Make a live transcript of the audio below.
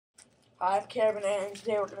I'm Kevin, and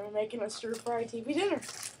today we're going to be making a stir-fry TV dinner.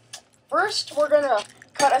 First, we're going to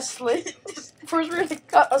cut a slit. First, we're going to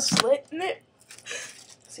cut a slit in it.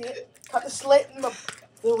 See it? Cut the slit in the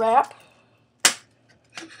wrap.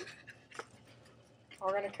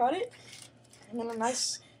 We're going to cut it. And then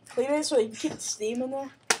clean it so you can keep the steam in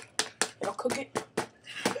there. It'll cook it.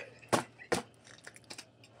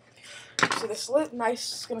 So the slit,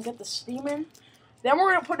 nice, is going to get the steam in. Then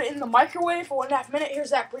we're gonna put it in the microwave for 1.5 minutes. Here's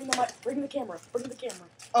Zach. Bring the camera. Bring the camera.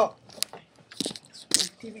 Oh.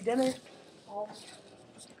 TV dinner.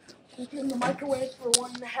 Keep it in the microwave for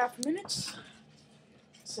 1.5 minutes.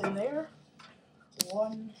 It's in there.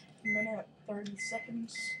 1 minute 30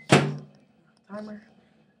 seconds. Timer.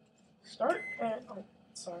 Start. And oh,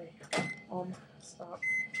 sorry. Stop.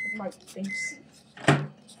 My things.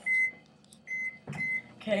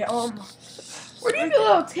 Okay. We're gonna do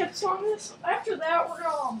little tips on this. After that, we're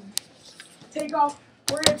gonna take off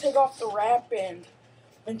the wrap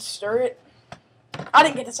and stir it. I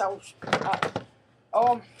didn't get this out.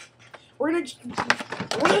 We're gonna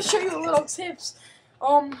show you the little tips.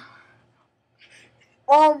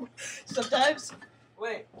 Sometimes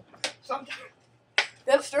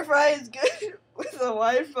that stir fry is good with a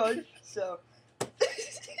wire fudge. So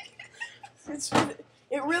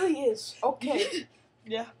it really is. Okay.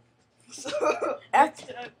 Yeah. So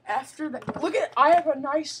after that, look at, I have a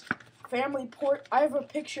nice family port. I have a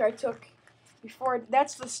picture I took before.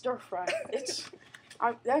 That's the stir fry.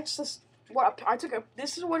 That's just what I took.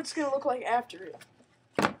 This is what it's gonna look like after it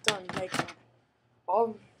done making.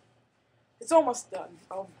 It's almost done.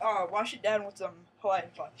 wash it down with some Hawaiian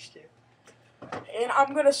punch too. And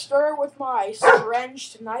I'm gonna stir with my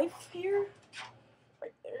syringed knife here.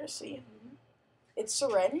 Right there. See, it's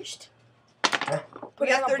syringed. We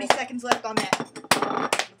got 30 seconds left on that.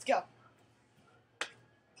 Let's go.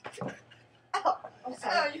 I'm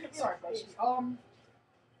sorry. Sorry,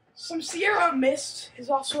 some Sierra Mist is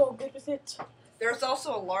also good with it. There's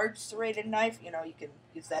also a large serrated knife. You know, you can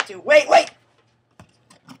use that too. Wait!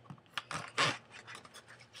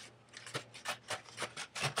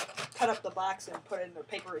 Cut up the box and put it in the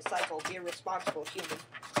paper recycle. Be a responsible human.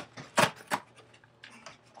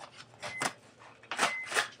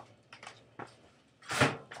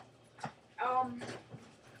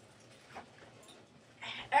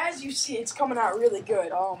 As you see, it's coming out really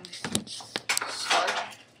good.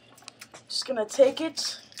 Just gonna take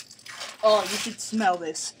it. Oh, you should smell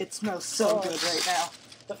this. It smells so good right now.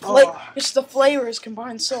 It's the flavors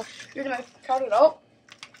combined. So you're gonna cut it up.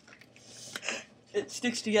 It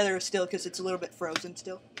sticks together still because it's a little bit frozen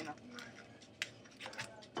still. You know.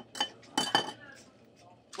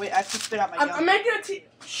 Wait, I have to spit out my gum. I'm making a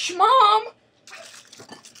Mom!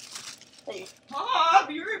 Hey,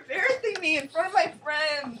 Mom, you're embarrassing me in front of my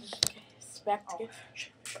friends. Okay, it's back together.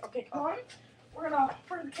 Okay, come on. We're gonna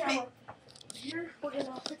put the camera here. We're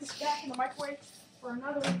gonna put this back in the microwave for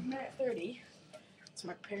another 1:30. It's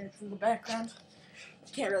my parents in the background.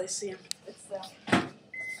 You can't really see them. It's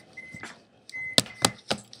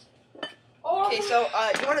Okay, so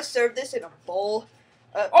you want to serve this in a bowl?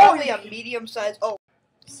 Probably a medium size. Oh,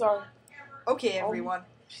 sorry. Okay, everyone.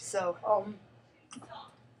 So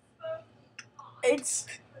it's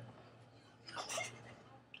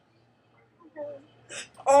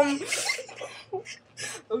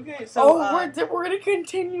okay, so we're gonna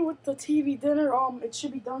continue with the TV dinner. It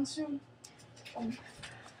should be done soon.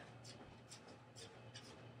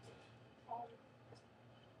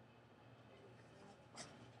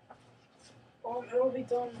 It'll be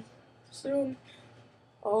done soon.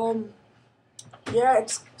 Yeah,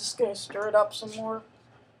 it's just gonna stir it up some more.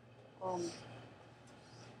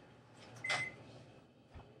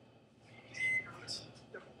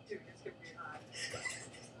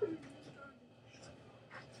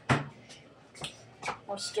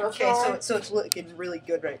 Okay, so it's looking really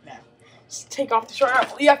good right now. Just take off the short.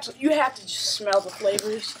 You have to just smell the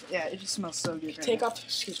flavors. Yeah, it just smells so good. Take off.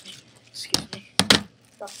 Excuse me.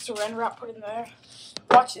 Got the saran wrap. Put it in there.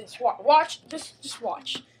 Watch this. Watch. Just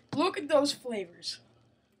watch. Look at those flavors.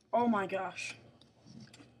 Oh my gosh.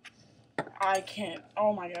 I can't.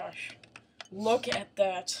 Oh my gosh. Look at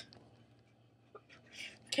that.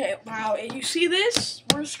 Okay, now you see this?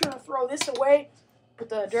 We're just gonna throw this away. Put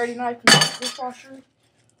the dirty knife in the dishwasher.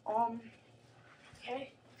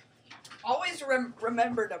 Okay. Always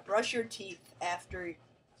remember to brush your teeth after.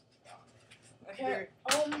 Okay.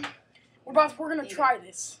 We're gonna try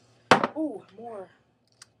this. Ooh, more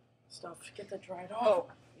stuff to get that dried off. Oh,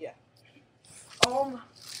 yeah.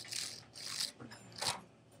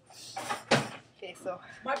 Okay, so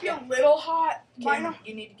might be a little hot.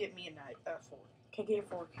 You need to get me a knife, fork. Okay, get a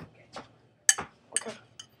fork. Okay.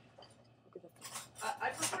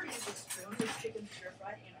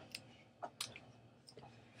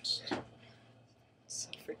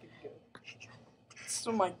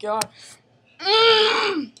 Oh my god.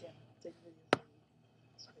 Mm.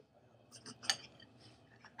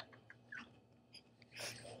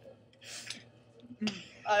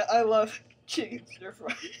 I love chicken stir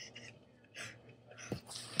fry.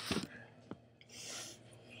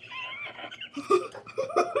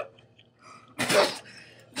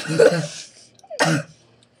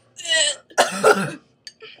 Oh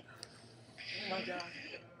my god.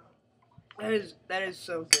 That is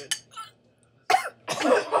so good.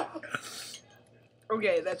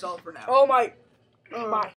 Okay, that's all for now. Oh my. Bye.